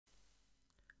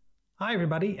Hi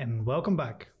everybody and welcome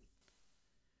back.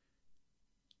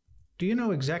 Do you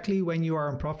know exactly when you are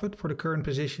in profit for the current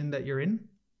position that you're in?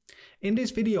 In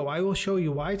this video I will show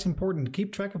you why it's important to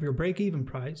keep track of your break-even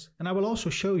price, and I will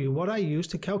also show you what I use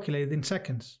to calculate it in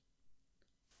seconds.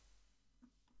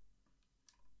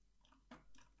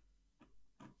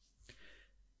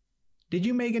 Did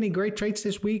you make any great trades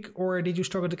this week, or did you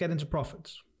struggle to get into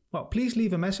profits? Well, please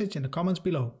leave a message in the comments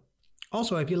below.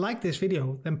 Also, if you like this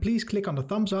video, then please click on the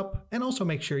thumbs up and also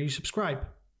make sure you subscribe.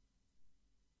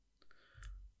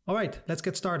 Alright, let's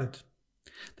get started.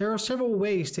 There are several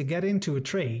ways to get into a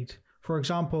trade. For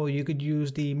example, you could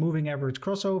use the moving average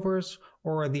crossovers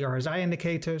or the RSI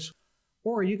indicators,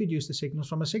 or you could use the signals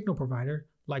from a signal provider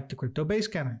like the Coinbase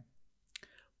scanner.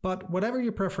 But whatever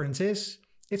your preference is,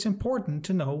 it's important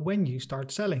to know when you start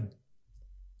selling.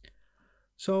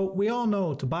 So we all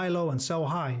know to buy low and sell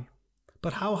high.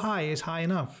 But how high is high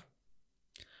enough?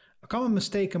 A common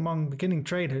mistake among beginning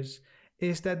traders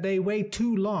is that they wait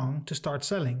too long to start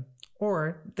selling,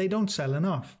 or they don't sell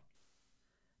enough.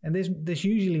 And this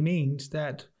usually means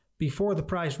that before the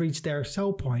price reached their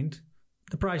sell point,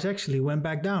 the price actually went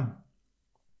back down.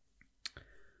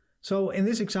 So in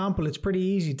this example, it's pretty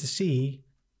easy to see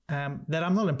that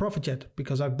I'm not in profit yet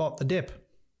because I've bought the dip.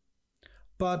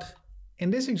 But in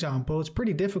this example, it's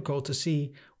pretty difficult to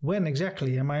see when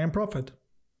exactly am I in profit.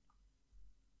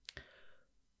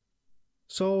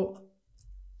 So,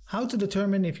 how to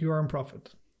determine if you are in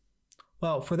profit?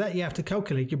 Well, for that you have to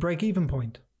calculate your break-even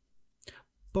point.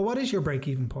 But what is your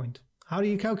break-even point? How do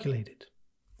you calculate it?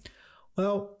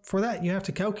 Well, for that you have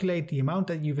to calculate the amount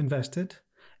that you've invested,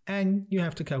 and you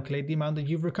have to calculate the amount that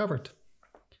you've recovered.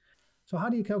 So how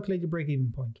do you calculate your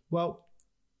break-even point? Well,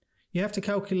 you have to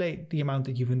calculate the amount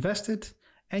that you've invested,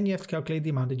 and you have to calculate the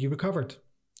amount that you recovered.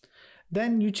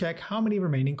 Then you check how many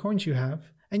remaining coins you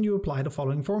have, and you apply the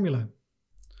following formula.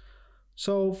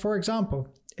 So for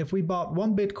example, if we bought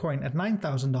one Bitcoin at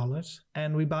 $9,000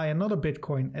 and we buy another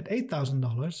Bitcoin at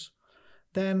 $8,000,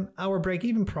 then our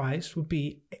break-even price would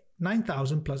be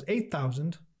 9,000 plus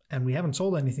 8,000, and we haven't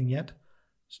sold anything yet,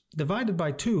 divided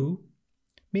by 2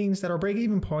 means that our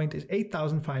break-even point is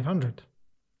 8,500.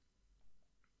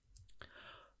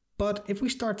 But if we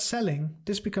start selling,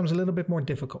 this becomes a little bit more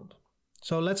difficult.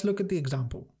 So let's look at the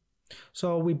example.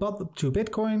 So we bought the 2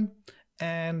 Bitcoin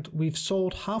and we've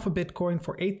sold half a Bitcoin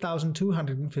for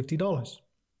 $8,250.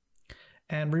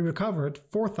 And we recovered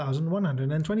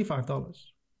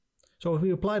 $4,125. So if we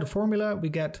apply the formula, we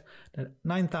get that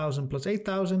 9,000 plus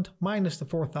 8,000 minus the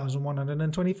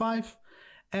 4,125.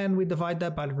 And we divide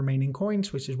that by the remaining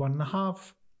coins, which is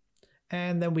 1.5.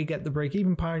 And then we get the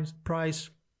break-even price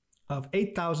of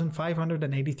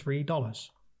 $8,583.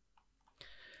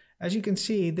 As you can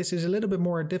see, this is a little bit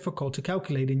more difficult to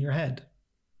calculate in your head.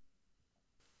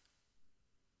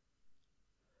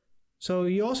 So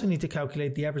you also need to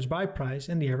calculate the average buy price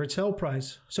and the average sell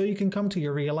price, so you can come to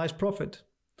your realized profit.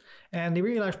 And the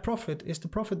realized profit is the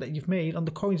profit that you've made on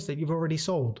the coins that you've already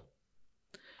sold.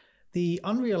 The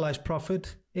unrealized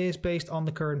profit is based on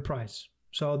the current price.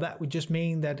 So that would just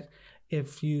mean that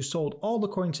if you sold all the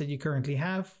coins that you currently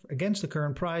have against the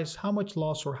current price, how much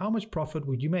loss or how much profit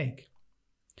would you make?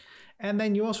 And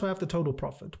then you also have the total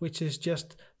profit, which is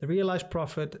just the realized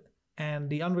profit and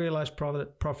the unrealized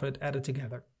profit added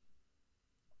together.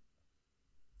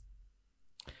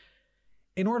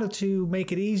 In order to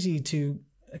make it easy to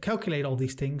calculate all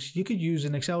these things, you could use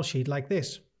an Excel sheet like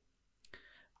this.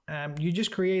 You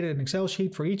just create an Excel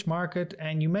sheet for each market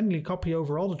and you manually copy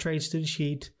over all the trades to the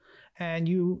sheet and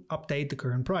you update the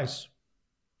current price.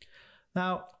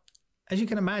 Now, as you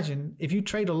can imagine, if you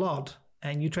trade a lot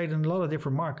and you trade in a lot of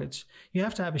different markets, you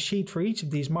have to have a sheet for each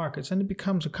of these markets, and it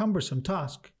becomes a cumbersome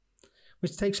task,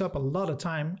 which takes up a lot of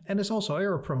time and is also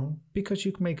error prone because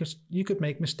you could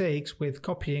make mistakes with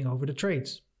copying over the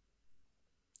trades.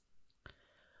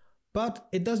 But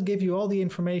it does give you all the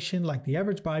information like the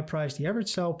average buy price, the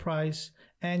average sell price,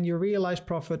 and your realized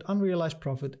profit, unrealized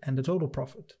profit, and the total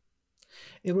profit.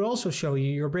 It will also show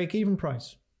you your break-even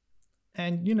price,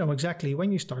 and you know exactly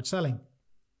when you start selling.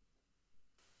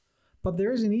 But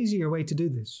there is an easier way to do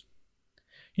this.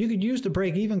 You could use the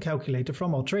break-even calculator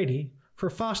from Altrady for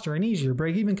faster and easier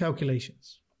break-even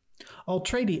calculations.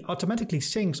 Altrady automatically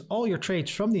syncs all your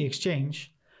trades from the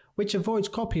exchange, which avoids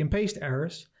copy and paste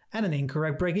errors and an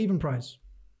incorrect break-even price.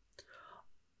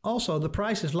 Also, the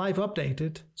price is live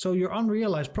updated, so your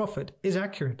unrealized profit is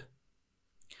accurate.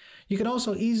 You can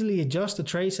also easily adjust the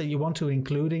trades that you want to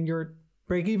include in your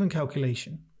break-even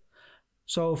calculation.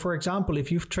 So for example,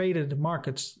 if you've traded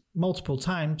markets multiple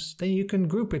times, then you can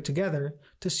group it together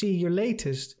to see your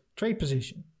latest trade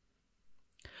position.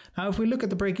 Now, if we look at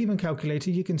the break-even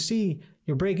calculator, you can see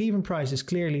your break-even price is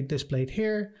clearly displayed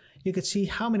here. You can see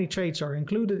how many trades are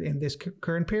included in this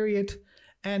current period,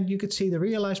 and you can see the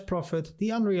realized profit,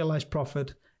 the unrealized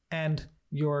profit, and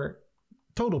your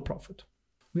total profit.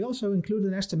 We also include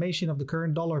an estimation of the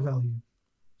current dollar value,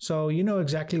 so you know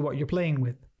exactly what you're playing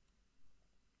with.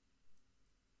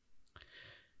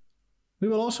 We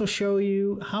will also show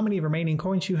you how many remaining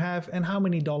coins you have and how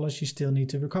many dollars you still need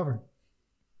to recover.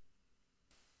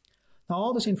 Now,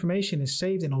 all this information is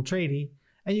saved in Altrady,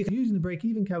 and you can use the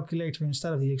break-even calculator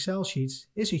instead of the Excel sheets.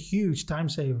 It's a huge time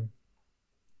saver.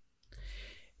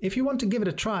 If you want to give it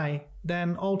a try,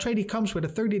 then Altrady comes with a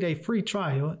 30-day free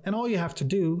trial, and all you have to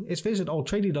do is visit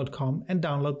altrady.com and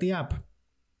download the app.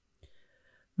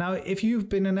 Now, if you've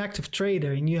been an active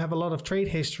trader and you have a lot of trade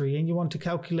history and you want to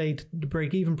calculate the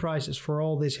break-even prices for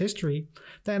all this history,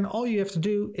 then all you have to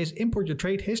do is import your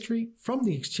trade history from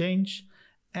the exchange,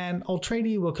 and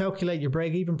Altrady will calculate your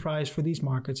break-even price for these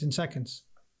markets in seconds.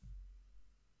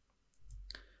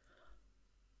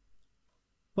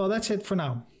 Well, that's it for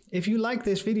now. If you like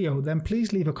this video, then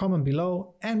please leave a comment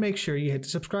below and make sure you hit the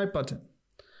subscribe button.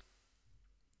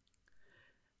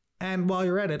 And while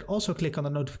you're at it, also click on the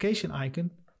notification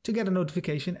icon to get a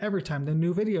notification every time the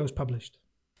new video is published.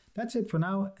 That's it for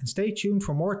now, and stay tuned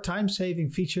for more time-saving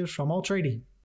features from Altrady.